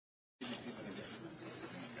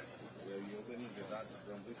Oh,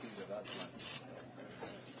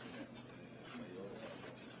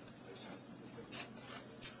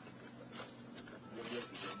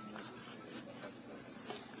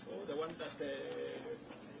 the one that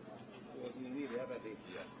was in me the other day.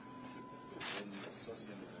 Yeah.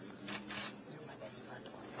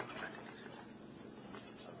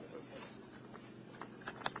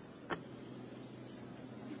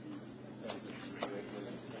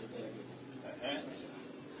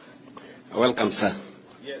 Welcome, sir.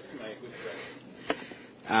 Yes, my good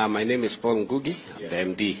friend. My name is Paul Ngugi,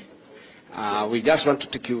 I'm the MD. We just want to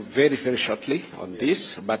take you very, very shortly on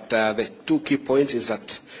this, but the two key points is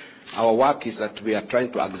that our work is that we are trying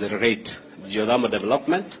to accelerate geothermal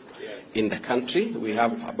development in the country. We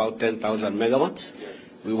have about 10,000 megawatts.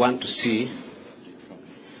 We want to see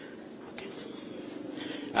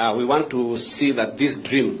that this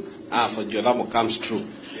dream for geothermal comes true.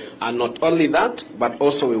 And not only that, but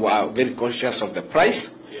also we were very conscious of the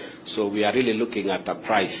price. So we are really looking at the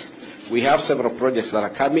price. We have several projects that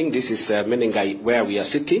are coming. This is Menengai, where we are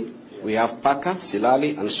sitting. We have Paka,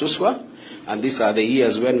 Silali, and Suswa. And these are the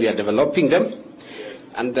years when we are developing them.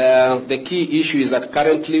 And the key issue is that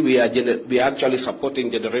currently we are actually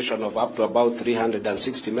supporting generation of up to about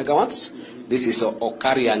 360 megawatts. This is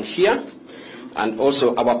Okarian here. And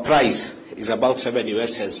also our price is about 7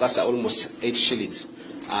 US cents. That's almost 8 shillings.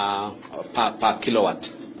 Per kilowatt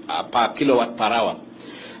per hour,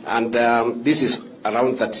 and this is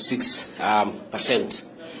around 36%.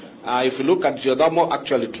 If you look at geothermal,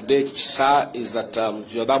 actually today, sir, is that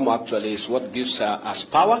geothermal actually is what gives us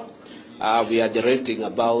power. We are generating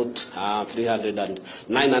about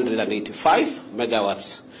 985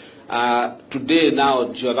 megawatts. Today now,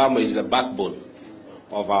 geothermal is the backbone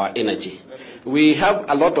of our energy. We have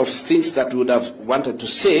a lot of things that we would have wanted to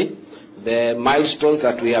say. The milestones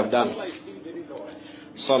that we have done.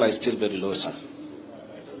 Solar is still very low, sir.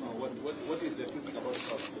 What is the thinking about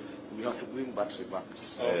solar? We have to bring battery back.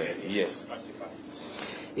 Yes.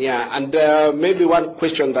 Yeah, and maybe one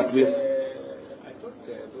question that we... I thought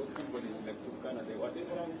those people in Turkana, they were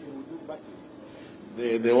trying to do batteries.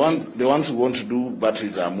 The ones who want to do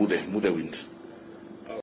batteries are Mude Wind.